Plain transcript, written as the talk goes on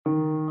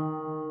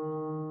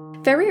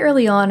Very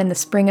early on in the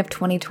spring of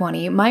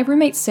 2020, my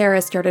roommate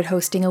Sarah started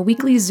hosting a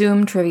weekly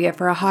Zoom trivia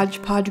for a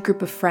hodgepodge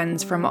group of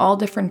friends from all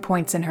different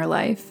points in her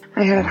life.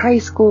 I had high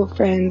school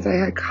friends, I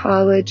had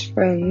college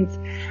friends,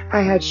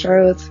 I had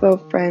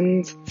Charlottesville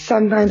friends,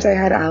 sometimes I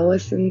had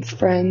Allison's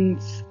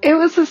friends. It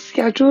was a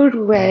scheduled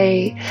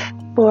way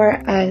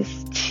for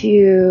us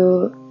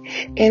to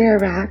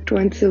interact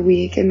once a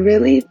week and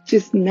really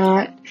just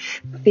not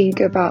think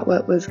about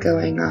what was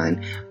going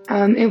on.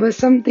 It was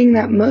something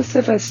that most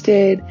of us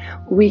did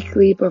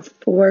weekly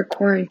before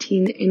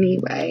quarantine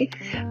anyway,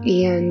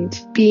 and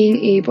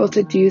being able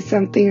to do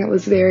something that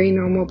was very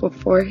normal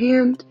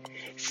beforehand,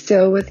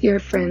 still with your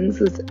friends,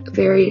 was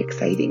very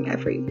exciting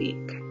every week.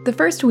 The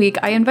first week,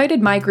 I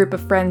invited my group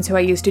of friends who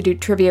I used to do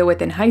trivia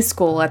with in high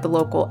school at the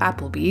local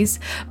Applebee's,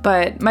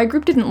 but my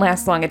group didn't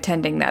last long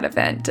attending that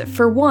event.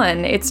 For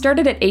one, it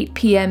started at 8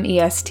 p.m.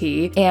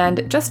 EST,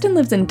 and Justin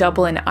lives in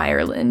Dublin,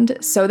 Ireland,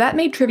 so that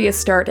made trivia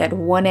start at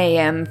 1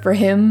 a.m. for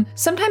him.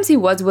 Sometimes he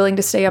was willing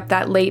to stay up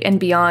that late and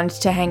beyond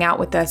to hang out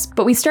with us,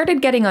 but we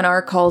started getting on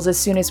our calls as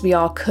soon as we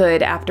all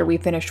could after we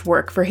finished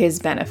work for his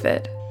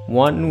benefit.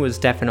 One was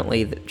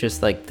definitely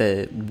just like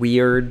the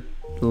weird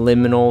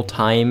liminal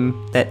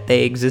time that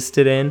they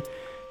existed in.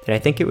 And I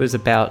think it was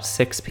about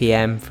 6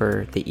 p.m.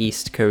 for the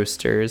East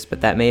Coasters,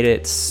 but that made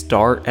it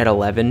start at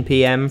 11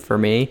 p.m. for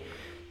me.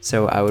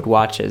 So I would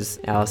watch as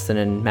Allison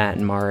and Matt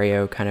and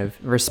Mario kind of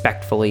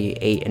respectfully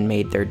ate and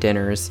made their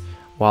dinners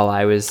while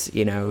I was,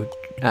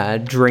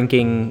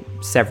 drinking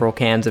several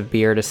cans of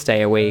beer to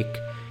stay awake.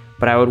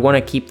 But I would want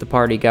to keep the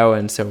party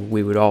going, so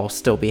we would all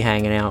still be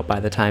hanging out by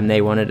the time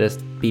they wanted to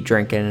be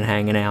drinking and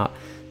hanging out.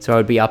 So I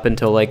would be up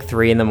until like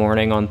 3 a.m.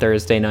 on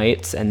Thursday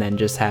nights and then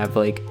just have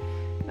like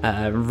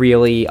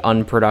really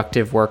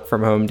unproductive work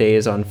from home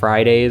days on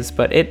Fridays.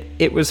 But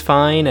it was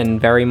fine and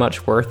very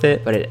much worth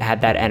it. But it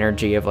had that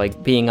energy of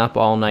like being up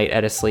all night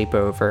at a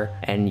sleepover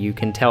and you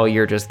can tell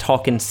you're just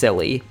talking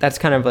silly. That's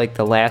kind of like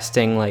the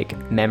lasting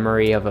like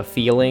memory of a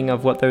feeling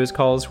of what those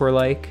calls were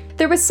like.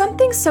 There was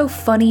something so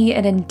funny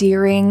and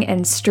endearing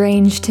and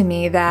strange to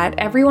me that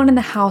everyone in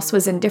the house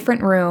was in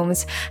different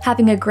rooms,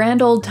 having a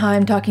grand old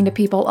time talking to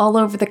people all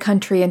over the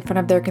country in front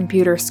of their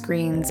computer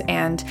screens,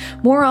 and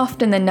more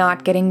often than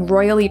not getting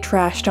royally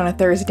trashed on a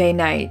Thursday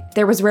night.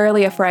 There was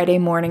rarely a Friday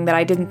morning that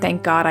I didn't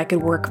thank God I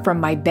could work from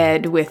my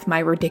bed with my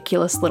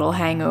ridiculous little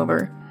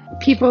hangover.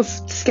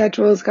 People's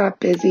schedules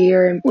got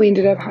busier and we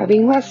ended up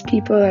having less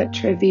people at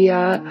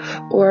trivia,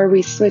 or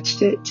we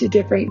switched it to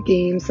different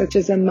games such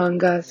as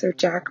Among Us or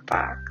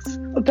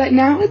Jackbox. But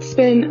now it's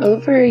been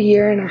over a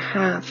year and a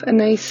half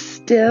and I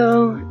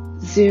still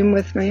Zoom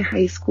with my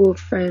high school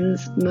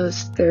friends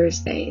most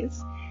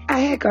Thursdays. I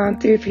had gone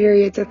through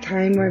periods of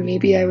time where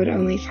maybe I would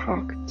only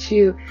talk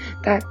to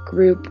that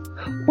group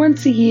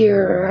once a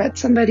year or at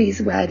somebody's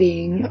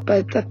wedding,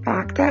 but the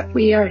fact that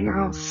we are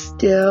now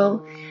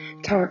still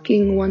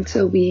talking once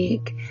a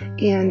week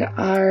and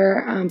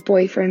our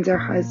boyfriends or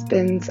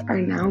husbands are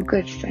now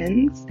good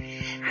friends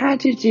had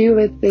to do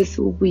with this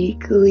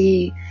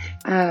weekly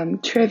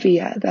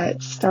trivia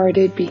that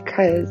started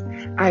because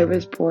I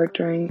was bored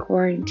during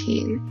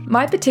quarantine.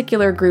 My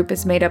particular group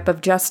is made up of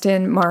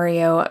Justin,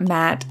 Mario,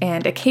 Matt,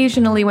 and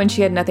occasionally, when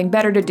she had nothing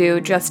better to do,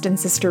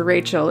 Justin's sister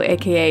Rachel,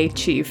 aka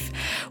Chief.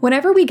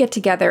 Whenever we get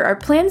together, our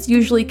plans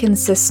usually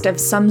consist of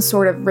some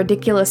sort of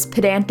ridiculous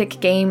pedantic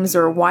games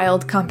or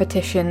wild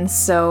competitions,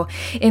 so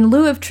in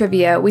lieu of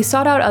trivia, we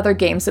sought out other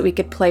games that we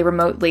could play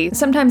remotely,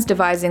 sometimes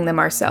devising them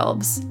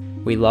ourselves.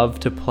 We love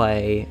to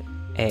play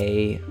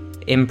a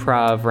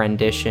improv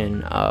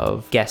rendition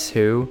of Guess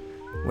Who,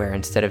 where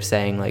instead of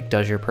saying like,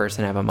 does your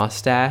person have a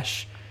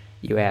mustache,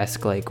 you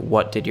ask like,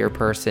 what did your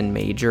person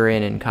major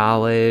in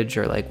college,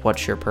 or like,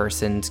 what's your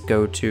person's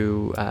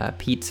go-to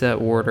pizza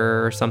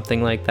order or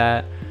something like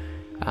that,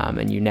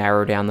 and you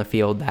narrow down the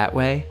field that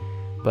way.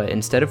 But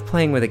instead of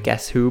playing with a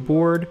Guess Who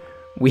board,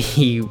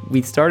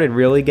 we started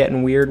really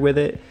getting weird with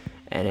it,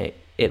 and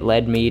it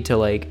led me to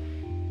like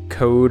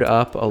code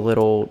up a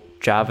little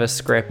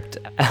JavaScript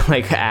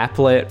like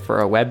applet for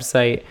a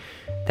website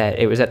that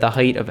it was at the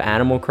height of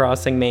Animal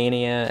Crossing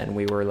mania, and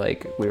we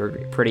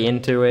were pretty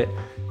into it.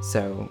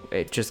 So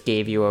it just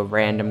gave you a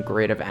random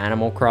grid of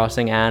Animal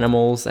Crossing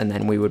animals, and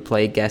then we would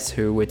play Guess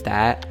Who with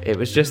that. It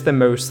was just the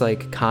most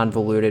like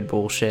convoluted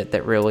bullshit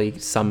that really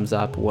sums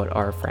up what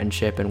our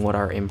friendship and what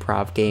our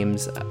improv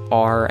games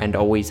are and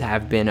always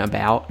have been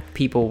about.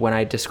 People, when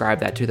I describe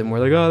that to them, were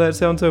like, oh, that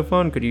sounds so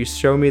fun. Could you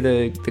show me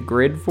the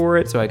grid for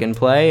it so I can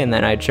play? And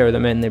then I'd show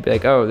them and they'd be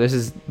like, oh, this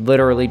is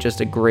literally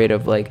just a grid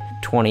of like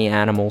 20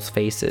 animals'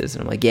 faces.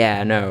 And I'm like,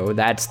 yeah, no,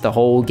 that's the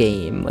whole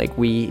game. Like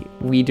we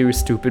do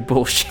stupid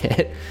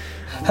bullshit.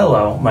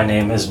 Hello, my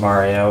name is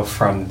Mario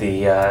from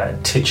the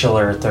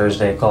titular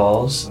Thursday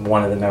calls.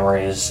 One of the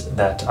memories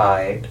that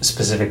I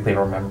specifically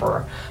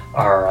remember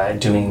are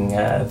doing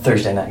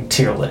Thursday night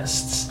tier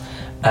lists.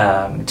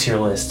 Tier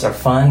lists are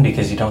fun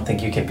because you don't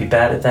think you can be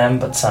bad at them,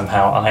 but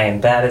somehow I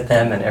am bad at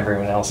them and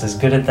everyone else is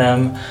good at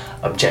them.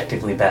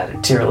 Objectively bad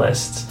at tier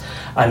lists.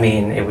 I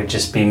mean, it would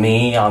just be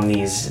me on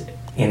these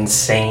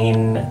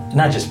insane,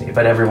 not just me,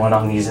 but everyone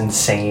on these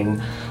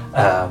insane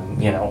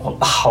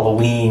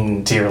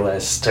Halloween tier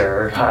list,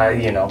 or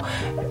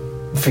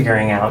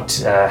figuring out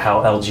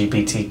how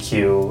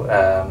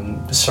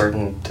LGBTQ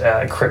certain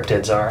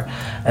cryptids are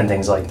and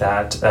things like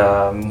that.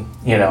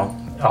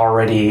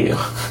 Already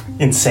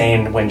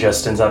insane when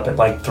Justin's up at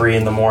like 3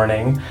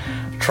 a.m.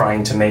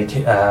 trying to make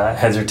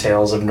heads or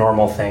tails of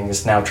normal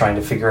things, now trying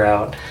to figure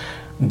out,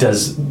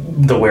 does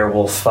the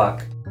werewolf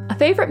fuck? A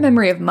favorite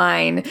memory of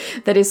mine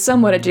that is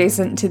somewhat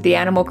adjacent to the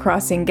Animal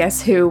Crossing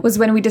Guess Who was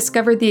when we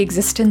discovered the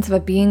existence of a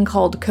being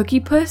called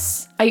Cookie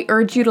Puss. I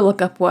urge you to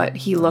look up what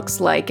he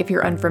looks like if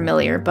you're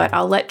unfamiliar, but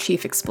I'll let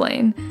Chief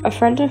explain. A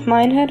friend of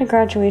mine had a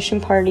graduation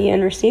party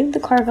and received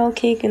the Carvel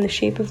cake in the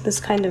shape of this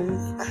kind of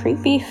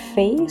creepy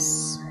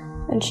face,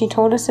 and she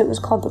told us it was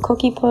called the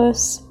Cookie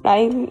Puss.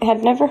 I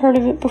had never heard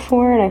of it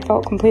before, and I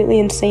felt completely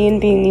insane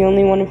being the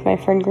only one of my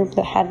friend group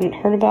that hadn't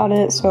heard about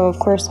it, so of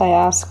course I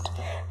asked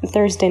the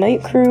Thursday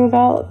Night crew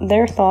about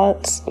their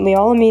thoughts. We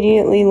all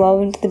immediately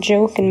loved the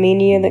joke and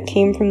mania that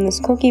came from this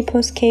Cookie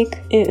Puss cake.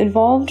 It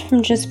evolved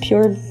from just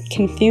pure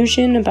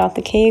confusion about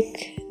the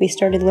cake. We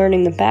started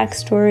learning the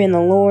backstory and the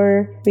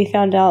lore. We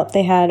found out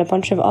they had a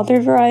bunch of other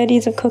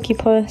varieties of Cookie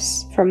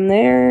Puss. From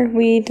there,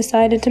 we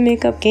decided to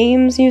make up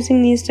games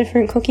using these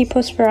different Cookie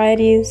Puss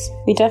varieties.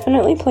 We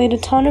definitely played a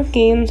ton of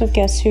games of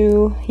Guess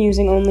Who,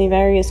 using only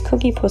various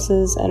Cookie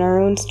Pusses and our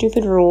own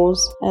stupid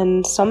rules,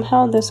 and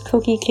somehow this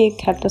cookie cake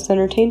kept us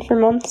entertained for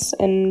months,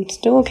 and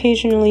still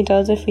occasionally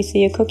does if we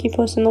see a Cookie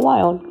Puss in the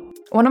wild.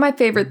 One of my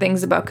favorite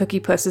things about Cookie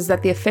Puss is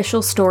that the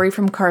official story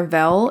from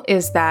Carvel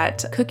is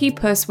that Cookie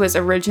Puss was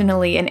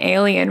originally an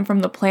alien from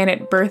the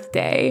planet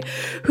Birthday,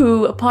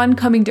 who, upon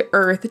coming to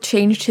Earth,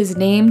 changed his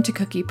name to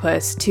Cookie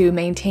Puss to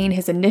maintain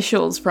his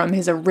initials from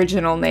his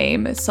original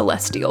name,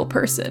 Celestial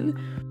Person.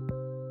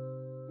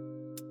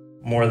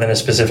 More than a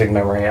specific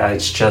memory,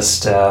 it's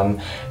just,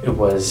 it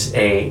was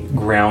a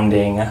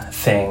grounding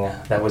thing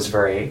that was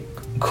very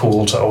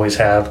cool to always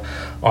have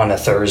on a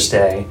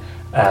Thursday.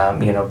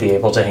 Be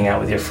able to hang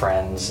out with your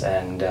friends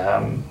and,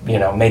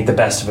 make the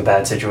best of a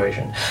bad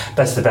situation.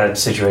 Best of the bad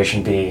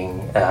situation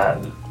being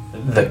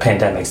the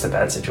pandemic's the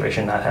bad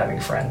situation, not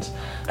having friends.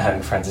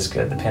 Having friends is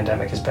good, the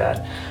pandemic is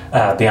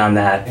bad. Beyond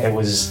that, it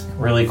was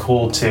really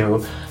cool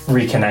to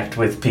reconnect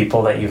with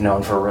people that you've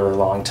known for a really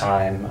long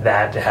time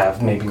that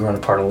have maybe grown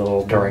apart a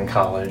little during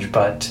college,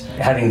 but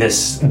having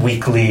this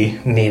weekly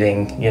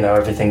meeting,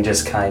 everything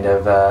just kind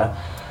of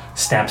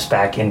snaps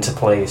back into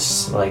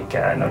place like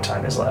no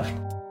time is left.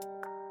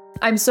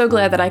 I'm so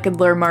glad that I could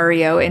lure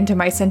Mario into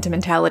my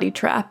sentimentality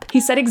trap.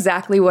 He said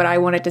exactly what I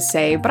wanted to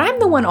say, but I'm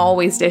the one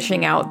always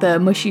dishing out the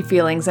mushy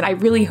feelings, and I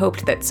really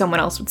hoped that someone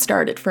else would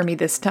start it for me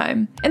this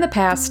time. In the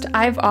past,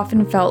 I've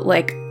often felt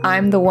like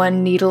I'm the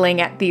one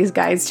needling at these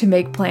guys to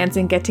make plans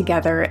and get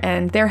together,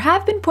 and there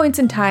have been points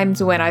and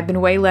times when I've been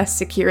way less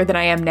secure than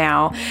I am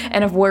now,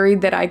 and have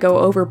worried that I go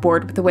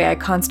overboard with the way I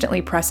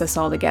constantly press us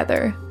all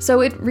together. So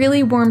it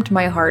really warmed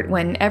my heart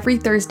when every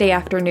Thursday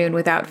afternoon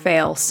without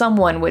fail,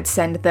 someone would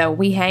send the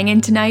 "we hang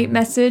in tonight"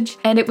 message,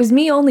 and it was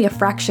me only a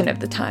fraction of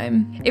the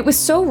time. It was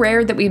so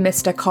rare that we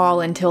missed a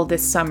call until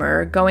this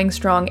summer, going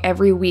strong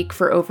every week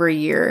for over a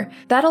year.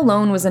 That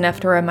alone was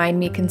enough to remind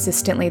me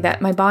consistently that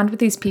my bond with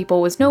these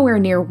people was nowhere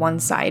near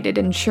one-sided,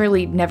 and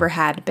surely never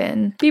had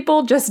been.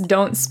 People just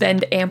don't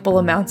spend ample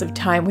amounts of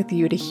time with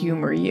you to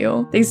humor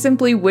you. They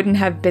simply wouldn't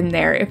have been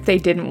there if they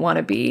didn't want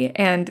to be,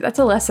 and that's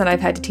a lesson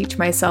I've had to teach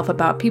myself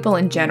about people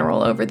in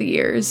general over the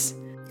years.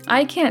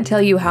 I can't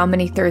tell you how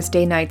many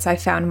Thursday nights I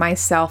found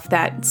myself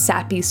that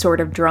sappy sort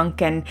of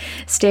drunk and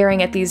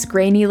staring at these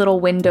grainy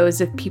little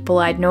windows of people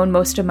I'd known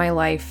most of my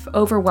life,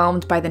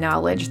 overwhelmed by the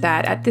knowledge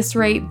that at this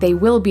rate they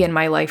will be in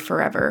my life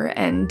forever,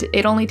 and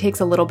it only takes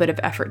a little bit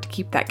of effort to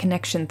keep that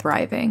connection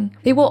thriving.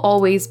 They will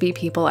always be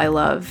people I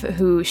love,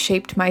 who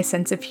shaped my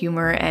sense of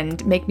humor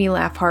and make me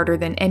laugh harder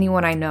than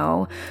anyone I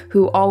know,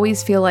 who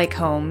always feel like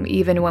home,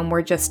 even when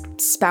we're just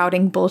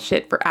spouting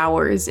bullshit for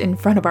hours in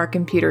front of our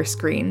computer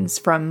screens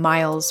from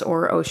miles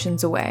or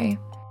oceans away.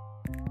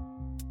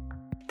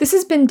 This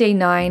has been day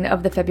 9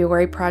 of the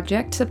February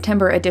Project,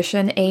 September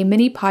edition, a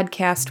mini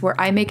podcast where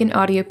I make an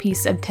audio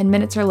piece of 10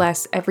 minutes or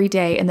less every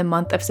day in the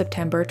month of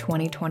September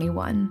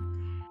 2021.